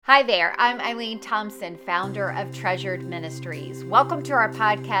Hi there, I'm Eileen Thompson, founder of Treasured Ministries. Welcome to our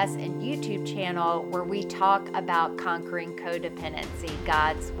podcast and YouTube channel where we talk about conquering codependency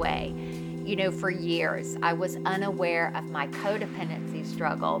God's way. You know, for years, I was unaware of my codependency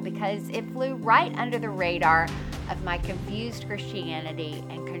struggle because it flew right under the radar of my confused Christianity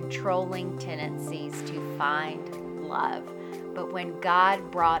and controlling tendencies to find love. But when God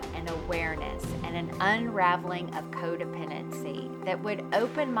brought an awareness and an unraveling of codependency that would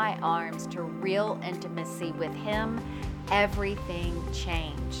open my arms to real intimacy with Him, everything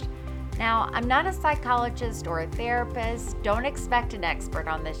changed. Now, I'm not a psychologist or a therapist. Don't expect an expert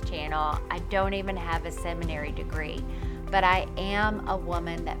on this channel. I don't even have a seminary degree. But I am a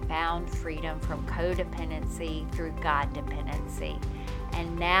woman that found freedom from codependency through God dependency.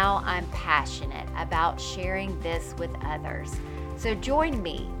 And now I'm passionate about sharing this with others. So join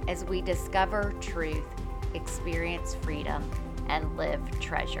me as we discover truth, experience freedom, and live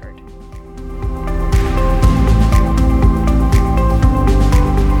treasured.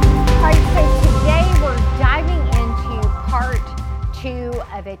 All right, so today we're diving into part 2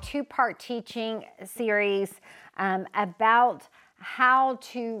 of a 2-part teaching series about how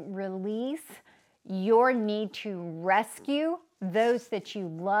to release your need to rescue those that you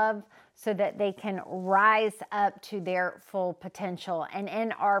love so that they can rise up to their full potential. And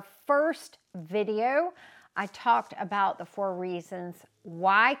in our first video, I talked about the 4 reasons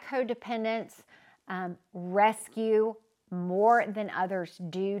why codependents rescue more than others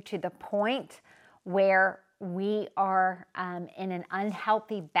do, to the point where we are in an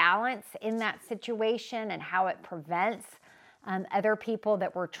unhealthy balance in that situation, and how it prevents other people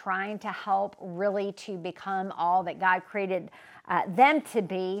that we're trying to help really to become all that God created them to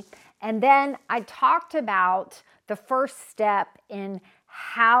be. And then I talked about the first step in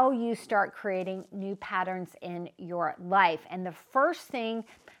how you start creating new patterns in your life. And the first thing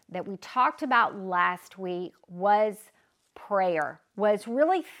that we talked about last week was prayer, was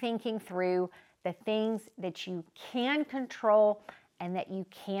really thinking through the things that you can control and that you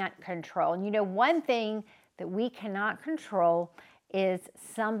can't control. And you know, one thing that we cannot control is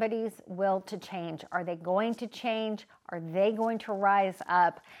somebody's will to change. Are they going to change? Are they going to rise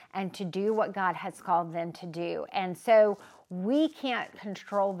up and to do what God has called them to do? And so we can't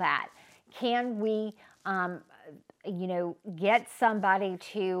control that. Can we, get somebody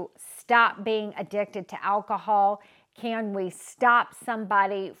to stop being addicted to alcohol? Can we stop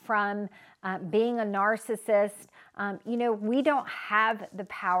somebody from being a narcissist? We don't have the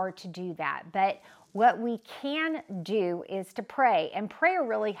power to do that, but what we can do is to pray, and prayer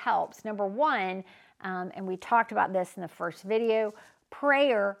really helps. Number one, and we talked about this in the first video,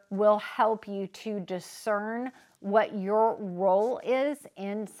 prayer will help you to discern what your role is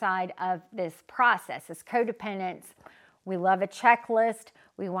inside of this process. As codependents, we love a checklist.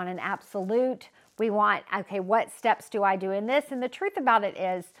 We want an absolute. We want, okay, what steps do I do in this? And the truth about it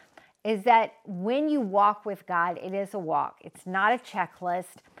is that when you walk with God, it is a walk. It's not a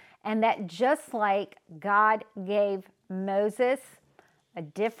checklist. And that just like God gave Moses a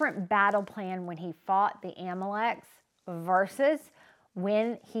different battle plan when he fought the Amaleks versus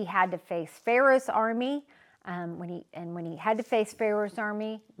when he had to face Pharaoh's army, when he had to face Pharaoh's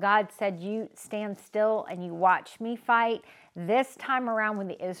army, God said, you stand still and you watch me fight. This time around when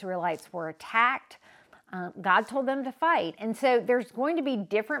the Israelites were attacked, God told them to fight. And so there's going to be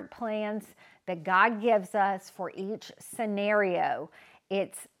different plans that God gives us for each scenario.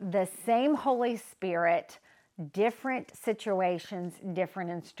 It's the same Holy Spirit, different situations, different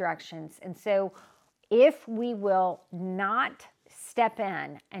instructions. And so if we will not step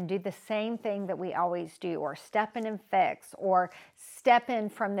in and do the same thing that we always do, or step in and fix, or step in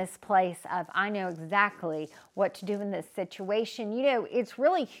from this place of, I know exactly what to do in this situation, it's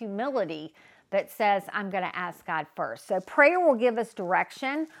really humility that says, I'm going to ask God first. So prayer will give us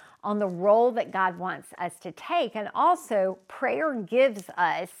direction on the role that God wants us to take. And also, prayer gives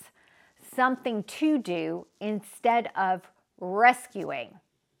us something to do instead of rescuing,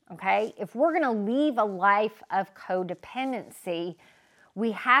 okay? If we're going to leave a life of codependency,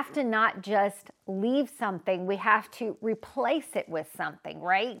 we have to not just leave something, we have to replace it with something,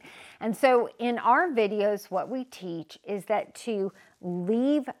 right? And so in our videos, what we teach is that to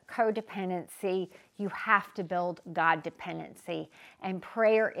leave codependency, you have to build God dependency. And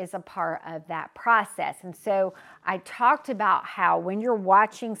prayer is a part of that process. And so I talked about how when you're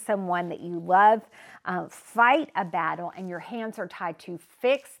watching someone that you love fight a battle and your hands are tied to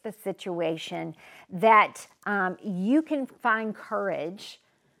fix the situation, that you can find courage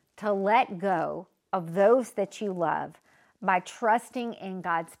to let go of those that you love by trusting in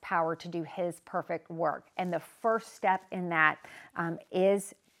God's power to do His perfect work. And the first step in that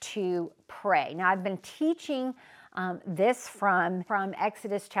is to pray. Now, I've been teaching this from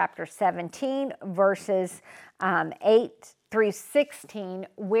Exodus chapter 17, verses 8 through 16,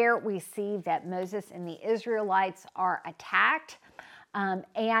 where we see that Moses and the Israelites are attacked,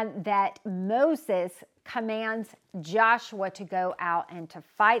 and that Moses commands Joshua to go out and to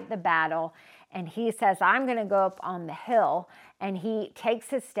fight the battle. And he says, I'm going to go up on the hill. And he takes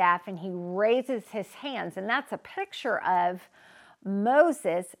his staff and he raises his hands. And that's a picture of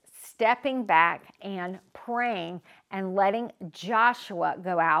Moses stepping back and praying and letting Joshua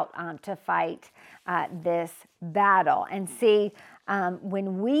go out to fight this battle. And see,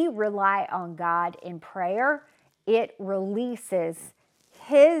 when we rely on God in prayer, it releases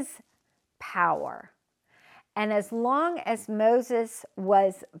His power. And as long as Moses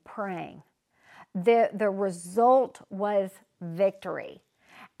was praying, the result was victory.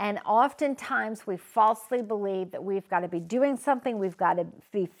 And oftentimes we falsely believe that we've got to be doing something, we've got to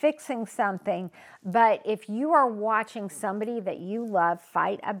be fixing something. But if you are watching somebody that you love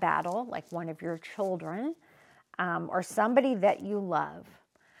fight a battle, like one of your children, or somebody that you love,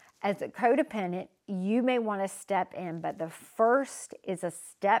 as a codependent, you may want to step in, but the first is a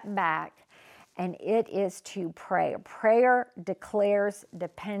step back, and it is to pray. Prayer declares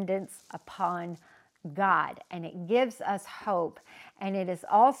dependence upon God, and it gives us hope, and it is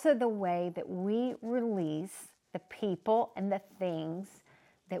also the way that we release the people and the things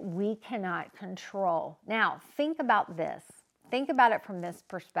that we cannot control. Now, think about this. Think about it from this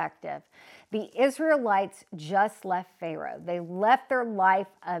perspective. The Israelites just left Pharaoh. They left their life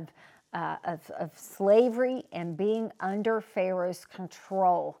of slavery and being under Pharaoh's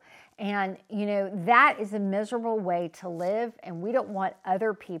control. And, that is a miserable way to live, and we don't want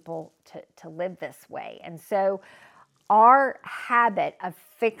other people to live this way. And so our habit of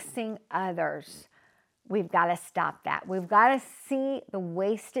fixing others, we've got to stop that. We've got to see the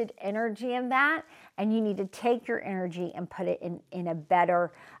wasted energy in that, and you need to take your energy and put it in a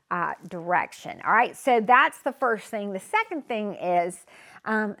better direction. All right, so that's the first thing. The second thing is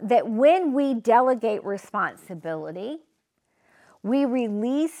that when we delegate responsibility, we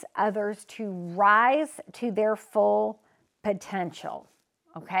release others to rise to their full potential,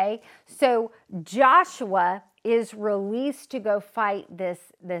 okay? So Joshua is released to go fight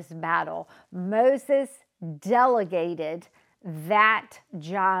this battle. Moses delegated that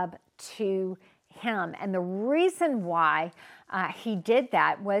job to him. And the reason why he did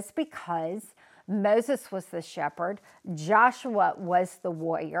that was because Moses was the shepherd, Joshua was the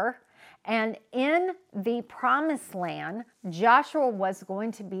warrior, and in the promised land, Joshua was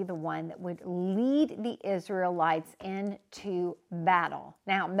going to be the one that would lead the Israelites into battle.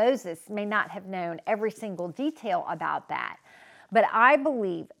 Now, Moses may not have known every single detail about that, but I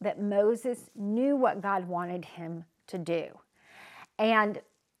believe that Moses knew what God wanted him to do. And,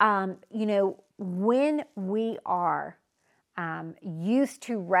 when we are used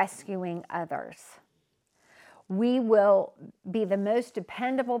to rescuing others, we will be the most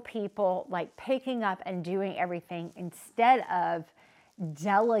dependable people, like picking up and doing everything instead of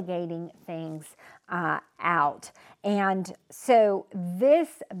delegating things out. And so this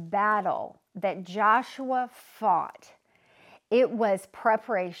battle that Joshua fought, it was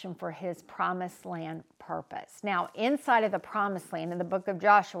preparation for his promised land purpose. Now, inside of the promised land, in the book of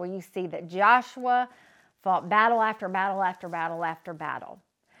Joshua, you see that Joshua fought battle after battle after battle after battle.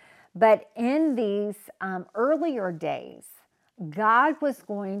 But in these earlier days, God was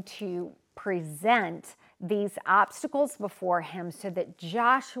going to present these obstacles before him so that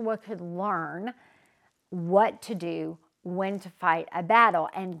Joshua could learn what to do, when to fight a battle.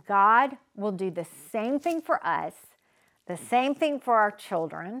 And God will do the same thing for us, the same thing for our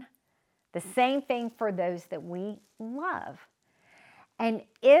children, the same thing for those that we love. And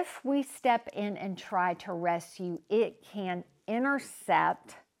if we step in and try to rescue, it can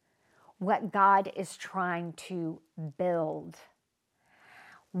intercept what God is trying to build.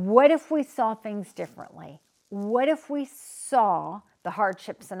 What if we saw things differently? What if we saw the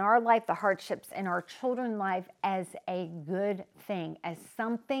hardships in our life, the hardships in our children's life as a good thing, as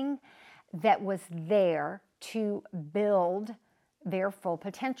something that was there to build their full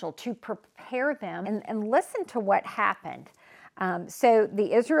potential, to prepare them? And listen to what happened. So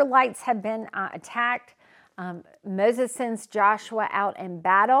the Israelites have been attacked. Moses sends Joshua out in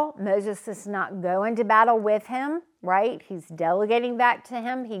battle. Moses is not going to battle with him, right? He's delegating that to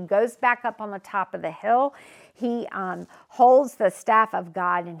him. He goes back up on the top of the hill. He holds the staff of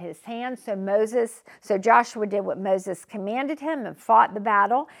God in his hand. So Joshua did what Moses commanded him and fought the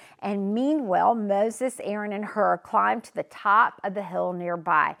battle. And meanwhile, Moses, Aaron, and Hur climbed to the top of the hill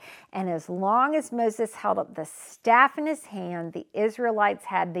nearby. And as long as Moses held up the staff in his hand, the Israelites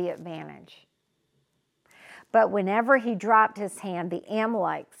had the advantage. But whenever he dropped his hand, the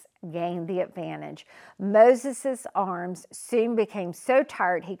Amalekites gained the advantage. Moses' arms soon became so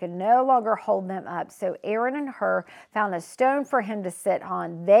tired he could no longer hold them up. So Aaron and Hur found a stone for him to sit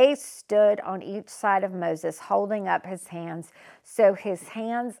on. They stood on each side of Moses, holding up his hands. So his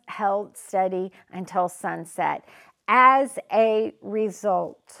hands held steady until sunset. As a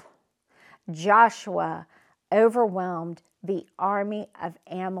result, Joshua overwhelmed the army of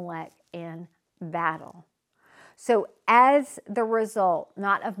Amalek in battle. So as the result,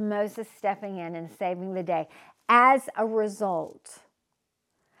 not of Moses stepping in and saving the day, as a result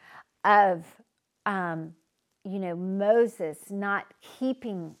of, Moses not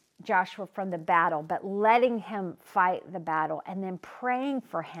keeping Joshua from the battle, but letting him fight the battle and then praying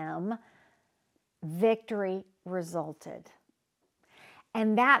for him, victory resulted.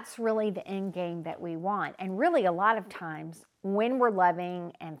 And that's really the end game that we want. And really a lot of times when we're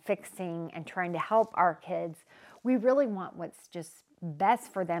loving and fixing and trying to help our kids, we really want what's just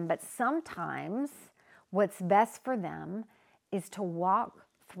best for them. But sometimes what's best for them is to walk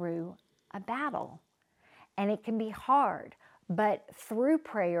through a battle. And it can be hard, but through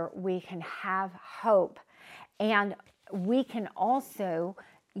prayer, we can have hope. And we can also,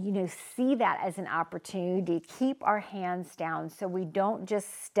 see that as an opportunity to keep our hands down so we don't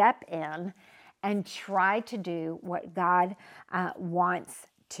just step in and try to do what God wants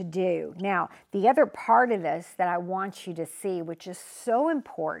to do. Now, the other part of this that I want you to see, which is so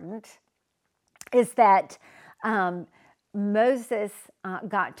important, is that Moses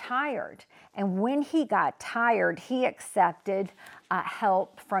got tired. And when he got tired, he accepted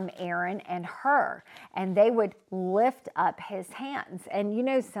help from Aaron and Hur. And they would lift up his hands. And you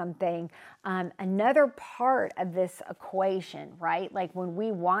know something, another part of this equation, right? Like when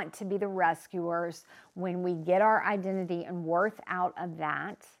we want to be the rescuers, when we get our identity and worth out of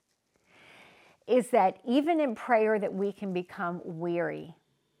that, is that even in prayer that we can become weary.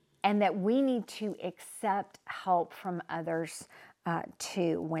 And that we need to accept help from others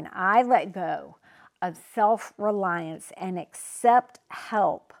too. When I let go of self-reliance and accept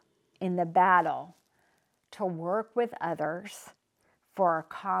help in the battle to work with others for a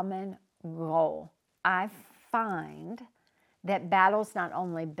common goal, I find that battles not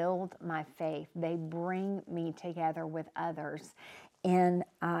only build my faith, they bring me together with others in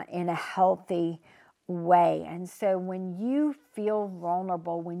a healthy way. And so when you feel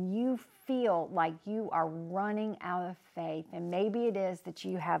vulnerable, when you feel like you are running out of faith, and maybe it is that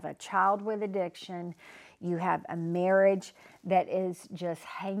you have a child with addiction, you have a marriage that is just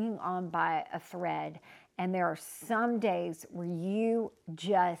hanging on by a thread, and there are some days where you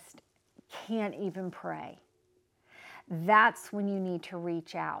just can't even pray, that's when you need to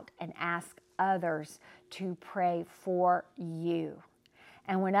reach out and ask others to pray for you.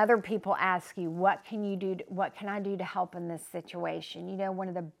 And when other people ask you, what can you do? What can I do to help in this situation? One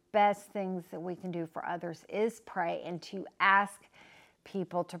of the best things that we can do for others is pray, and to ask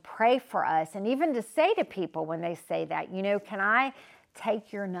people to pray for us. And even to say to people when they say that, can I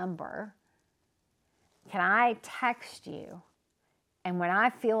take your number? Can I text you? And when I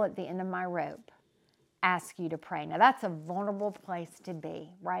feel at the end of my rope, ask you to pray. Now that's a vulnerable place to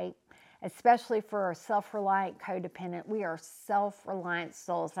be, right? Especially for a self-reliant codependent. We are self-reliant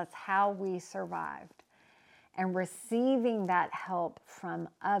souls. That's how we survived. And receiving that help from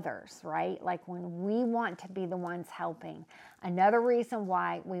others, right? Like when we want to be the ones helping. Another reason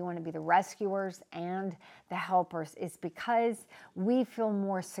why we want to be the rescuers and the helpers is because we feel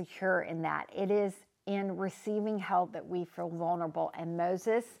more secure in that. It is in receiving help that we feel vulnerable. And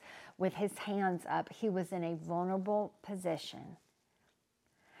Moses, with his hands up, he was in a vulnerable position.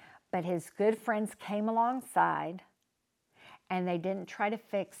 But his good friends came alongside, and they didn't try to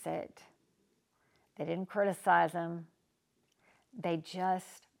fix it. They didn't criticize him. They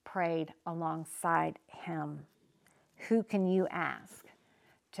just prayed alongside him. Who can you ask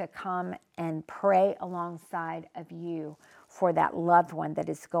to come and pray alongside of you for that loved one that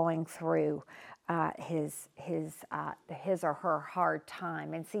is going through his or her hard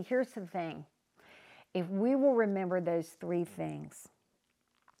time? And see, here's the thing. If we will remember those three things,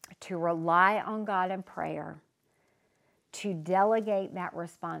 to rely on God in prayer, to delegate that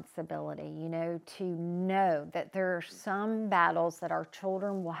responsibility, to know that there are some battles that our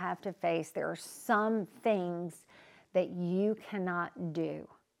children will have to face. There are some things that you cannot do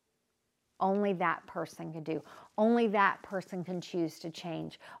only that person can do. Only that person can choose to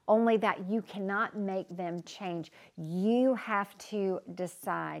change. Only that you cannot make them change. You have to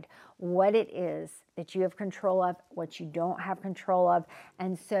decide what it is that you have control of, what you don't have control of.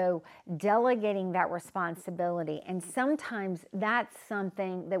 And so delegating that responsibility. And sometimes that's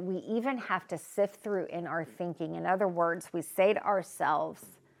something that we even have to sift through in our thinking. In other words, we say to ourselves,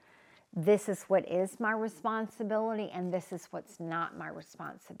 this is what is my responsibility, and this is what's not my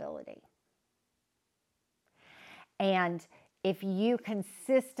responsibility. And if you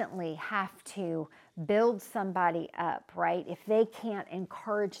consistently have to build somebody up, right, if they can't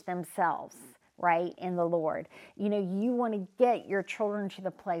encourage themselves, right, in the Lord, you want to get your children to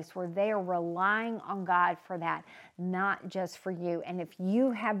the place where they are relying on God for that, not just for you. And if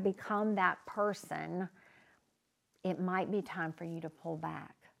you have become that person, it might be time for you to pull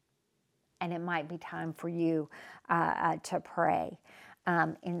back. And it might be time for you to pray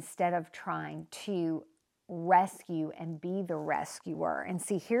instead of trying to rescue and be the rescuer. And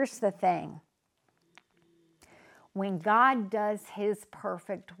see, here's the thing. When God does his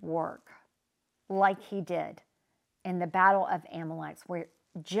perfect work, like he did in the battle of Amalekites, where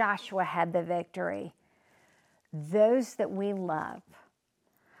Joshua had the victory, those that we love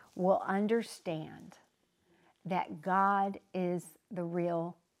will understand that God is the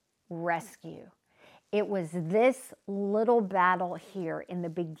real rescue. It was this little battle here in the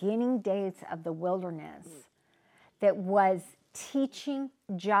beginning days of the wilderness that was teaching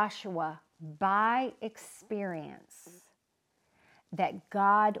Joshua by experience that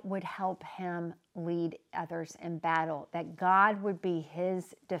God would help him lead others in battle, that God would be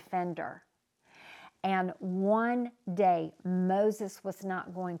his defender. And one day, Moses was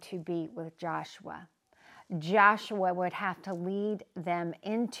not going to be with Joshua. Joshua would have to lead them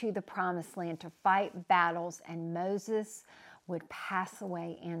into the promised land to fight battles, and Moses would pass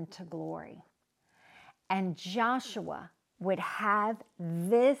away into glory. And Joshua would have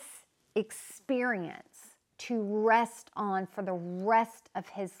this experience to rest on for the rest of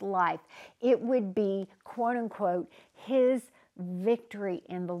his life. It would be, quote unquote, his victory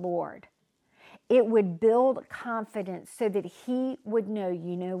in the Lord. It would build confidence so that he would know,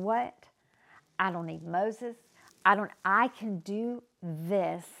 you know what? I don't need Moses. I can do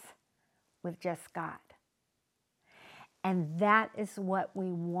this with just God. And that is what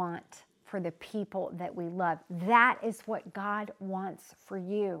we want for the people that we love. That is what God wants for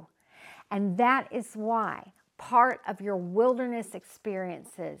you. And that is why part of your wilderness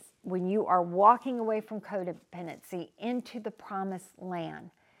experiences, when you are walking away from codependency into the promised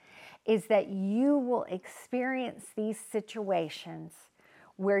land, is that you will experience these situations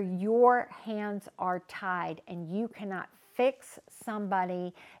where your hands are tied and you cannot fix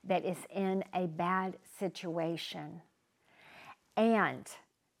somebody that is in a bad situation. And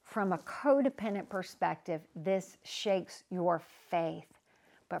from a codependent perspective, this shakes your faith.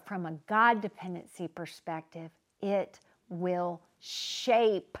 But from a God dependency perspective, it will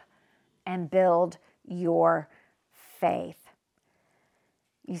shape and build your faith.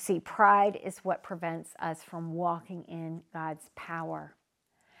 You see, pride is what prevents us from walking in God's power.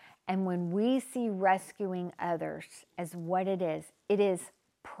 And when we see rescuing others as what it is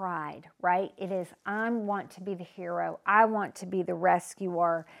pride, right? It is, I want to be the hero. I want to be the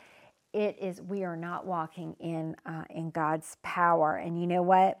rescuer. It is, we are not walking in God's power. And you know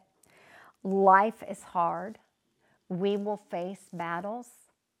what? Life is hard. We will face battles.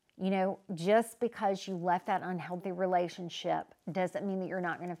 Just because you left that unhealthy relationship doesn't mean that you're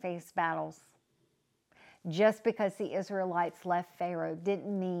not going to face battles. Just because the Israelites left Pharaoh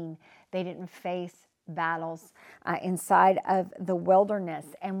didn't mean they didn't face battles inside of the wilderness.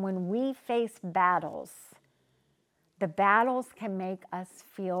 And when we face battles, the battles can make us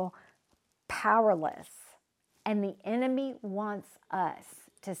feel powerless. And the enemy wants us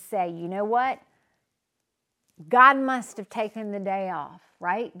to say, you know what? God must have taken the day off,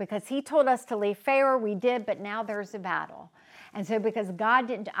 right? Because he told us to leave Pharaoh, we did, but now there's a battle. And so because God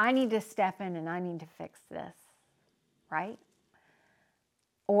didn't, I need to step in and I need to fix this, right?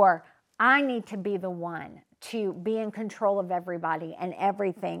 Or I need to be the one to be in control of everybody and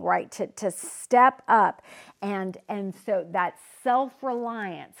everything, right? To step up. And so that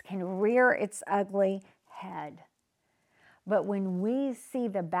self-reliance can rear its ugly head. But when we see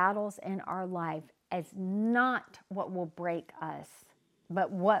the battles in our life as not what will break us,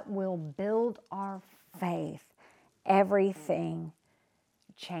 but what will build our faith, everything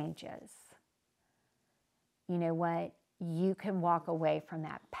changes. You know what? You can walk away from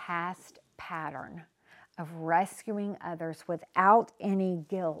that past pattern of rescuing others without any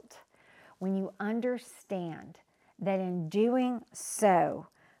guilt when you understand that in doing so,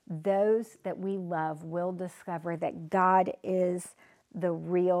 those that we love will discover that God is the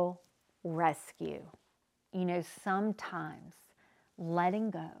real rescue. You know, sometimes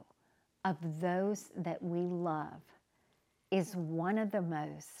letting go of those that we love is one of the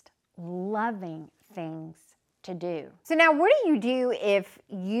most loving things to do. So now what do you do if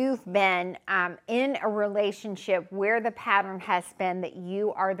you've been in a relationship where the pattern has been that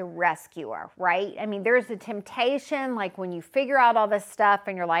you are the rescuer, right? I mean, there's a temptation, like when you figure out all this stuff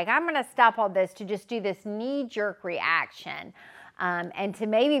and you're like, I'm going to stop all this, to just do this knee-jerk reaction. And to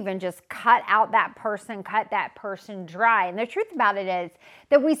maybe even just cut that person dry. And the truth about it is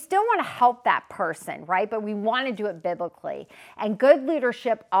that we still want to help that person, right? But we want to do it biblically. And good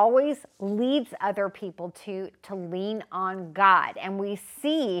leadership always leads other people to lean on God. And we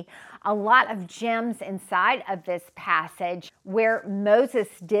see a lot of gems inside of this passage where Moses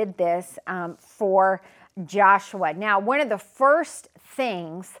did this for Joshua. Now, one of the first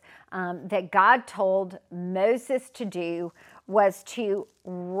things that God told Moses to do was to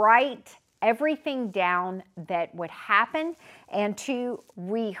write everything down that would happen and to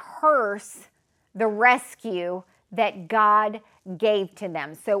rehearse the rescue that God gave to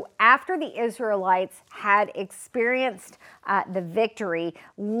them. So after the Israelites had experienced the victory,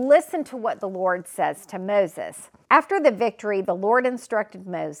 listen to what the Lord says to Moses. After the victory, the Lord instructed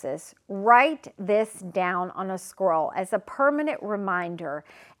Moses, write this down on a scroll as a permanent reminder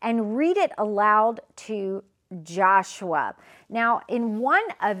and read it aloud to Joshua. Now, in one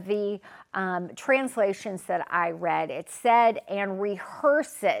of the translations that I read, it said, and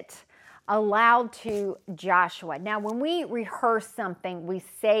rehearse it aloud to Joshua. Now, when we rehearse something, we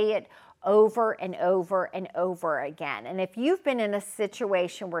say it over and over and over again. And if you've been in a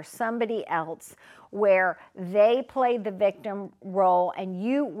situation where somebody else, where they played the victim role and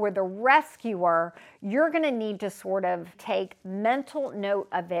you were the rescuer, you're going to need to sort of take mental note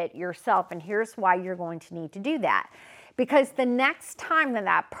of it yourself. And here's why you're going to need to do that. Because the next time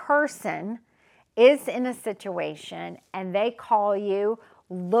that person is in a situation and they call you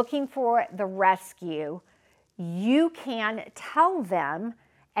looking for the rescue, you can tell them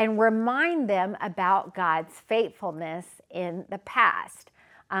and remind them about God's faithfulness in the past.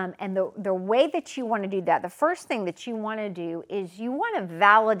 And the way that you want to do that, the first thing that you want to do is you want to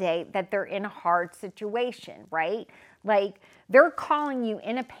validate that they're in a hard situation, right? Like they're calling you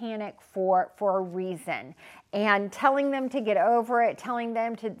in a panic for a reason, and telling them to get over it, telling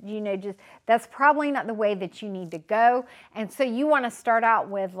them to, just, that's probably not the way that you need to go. And so you want to start out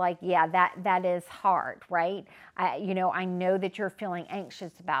with like, yeah, that is hard, right? I know that you're feeling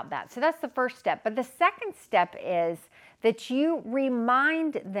anxious about that. So that's the first step. But the second step is that you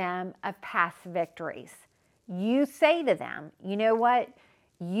remind them of past victories. You say to them, you know what?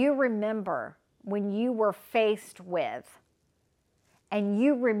 You remember when you were faced with, and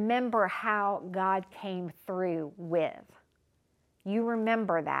you remember how God came through with. You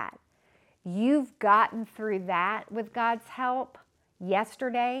remember that. You've gotten through that with God's help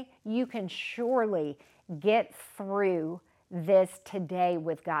yesterday. You can surely get through this today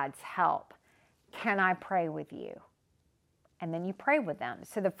with God's help. Can I pray with you? And then you pray with them.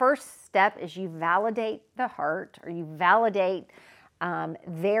 So the first step is you validate the hurt, or you validate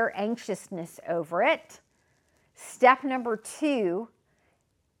their anxiousness over it. Step number 2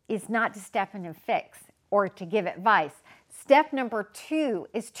 is not to step in and fix or to give advice. Step number 2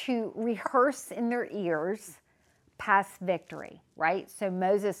 is to rehearse in their ears past victory, right? So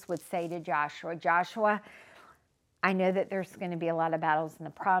Moses would say to Joshua, Joshua, I know that there's going to be a lot of battles in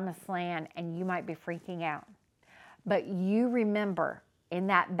the promised land and you might be freaking out. But you remember in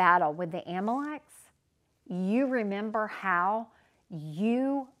that battle with the Amalekites, you remember how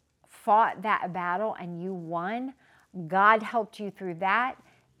you fought that battle and you won. God helped you through that,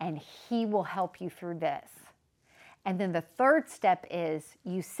 and He will help you through this. And then the third step is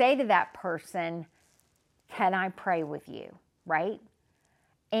you say to that person, can I pray with you, right?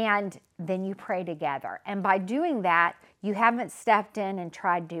 And then you pray together. And by doing that, you haven't stepped in and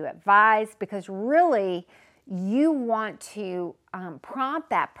tried to advise, because really you want to prompt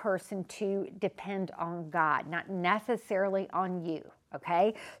that person to depend on God, not necessarily on you,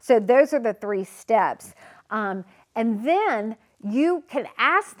 okay? So those are the 3 steps. And then you can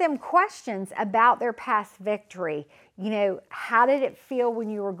ask them questions about their past victory. How did it feel when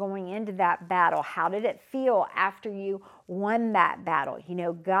you were going into that battle? How did it feel after you won that battle?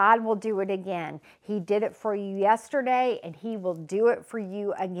 God will do it again. He did it for you yesterday, and He will do it for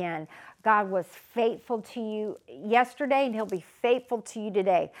you again. God was faithful to you yesterday, and He'll be faithful to you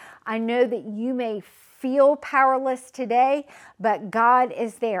today. I know that you may feel powerless today, but God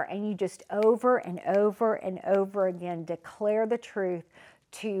is there, and you just over and over and over again declare the truth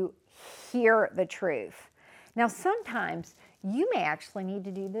to hear the truth. Now, sometimes you may actually need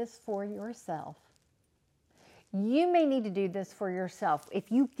to do this for yourself. You may need to do this for yourself.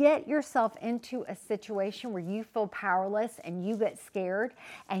 If you get yourself into a situation where you feel powerless and you get scared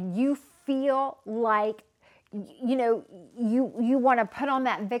and you feel like, you want to put on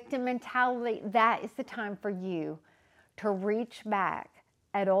that victim mentality, that is the time for you to reach back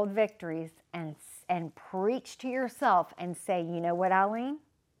at old victories and preach to yourself and say, you know what, Eileen?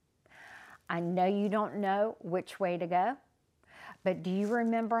 I know you don't know which way to go, but do you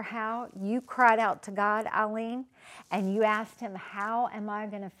remember how you cried out to God, Eileen, and you asked him, how am I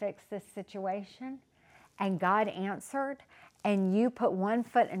going to fix this situation? And God answered, and you put one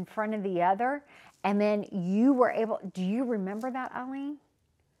foot in front of the other, and then you were able, do you remember that, Eileen?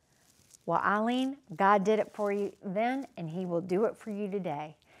 Well, Eileen, God did it for you then, and he will do it for you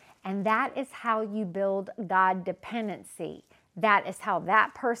today. And that is how you build God dependency. That is how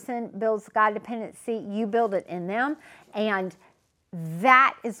that person builds God dependency. You build it in them, and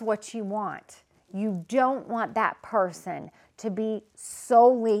that is what you want. You don't want that person to be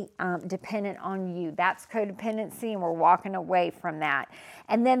solely dependent on you. That's codependency, and we're walking away from that.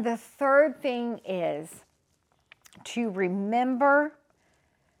 And then the third thing is to remember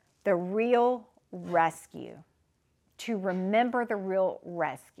the real rescue. To remember the real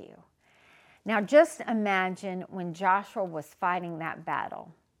rescue. Now, just imagine when Joshua was fighting that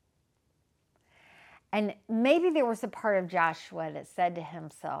battle. And maybe there was a part of Joshua that said to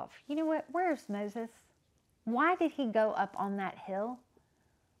himself, you know what, where's Moses? Why did he go up on that hill?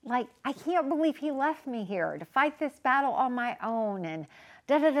 Like, I can't believe he left me here to fight this battle on my own and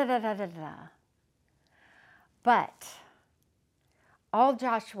da-da-da-da-da-da-da. But all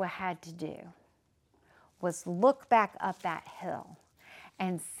Joshua had to do was look back up that hill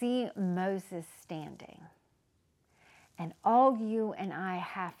and see Moses standing. And all you and I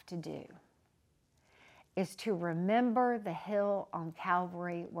have to do is to remember the hill on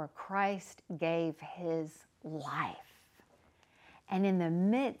Calvary where Christ gave his life. And in the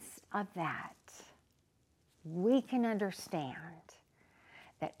midst of that, we can understand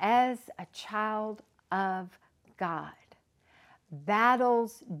that as a child of God,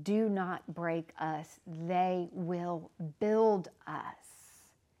 battles do not break us, they will build us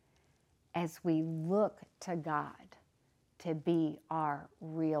as we look to God to be our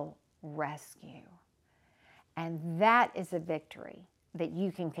real rescue. And that is a victory that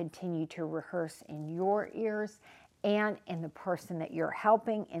you can continue to rehearse in your ears and in the person that you're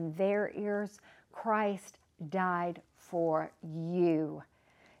helping in their ears. Christ died for you.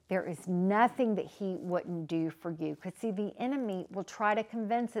 There is nothing that he wouldn't do for you. Because see, the enemy will try to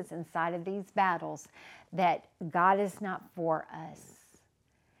convince us inside of these battles that God is not for us.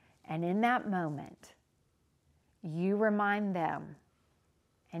 And in that moment, you remind them,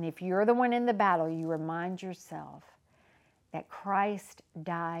 and if you're the one in the battle, you remind yourself that Christ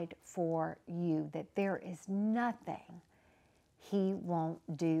died for you, that there is nothing he won't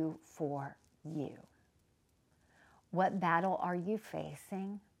do for you. What battle are you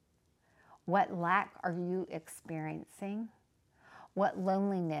facing? What lack are you experiencing? What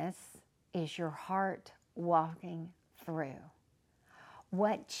loneliness is your heart walking through?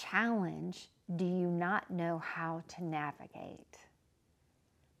 What challenge do you not know how to navigate?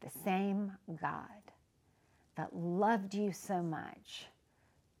 The same God that loved you so much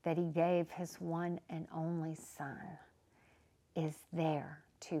that he gave his one and only Son is there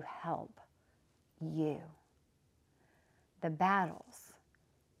to help you. The battles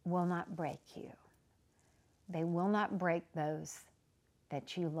will not break you. They will not break those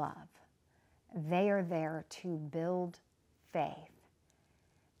that you love. They are there to build faith.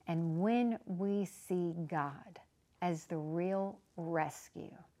 And when we see God as the real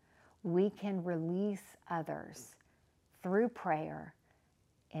rescue, we can release others through prayer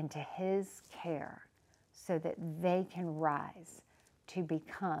into his care so that they can rise to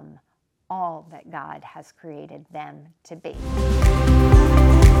become all that God has created them to be.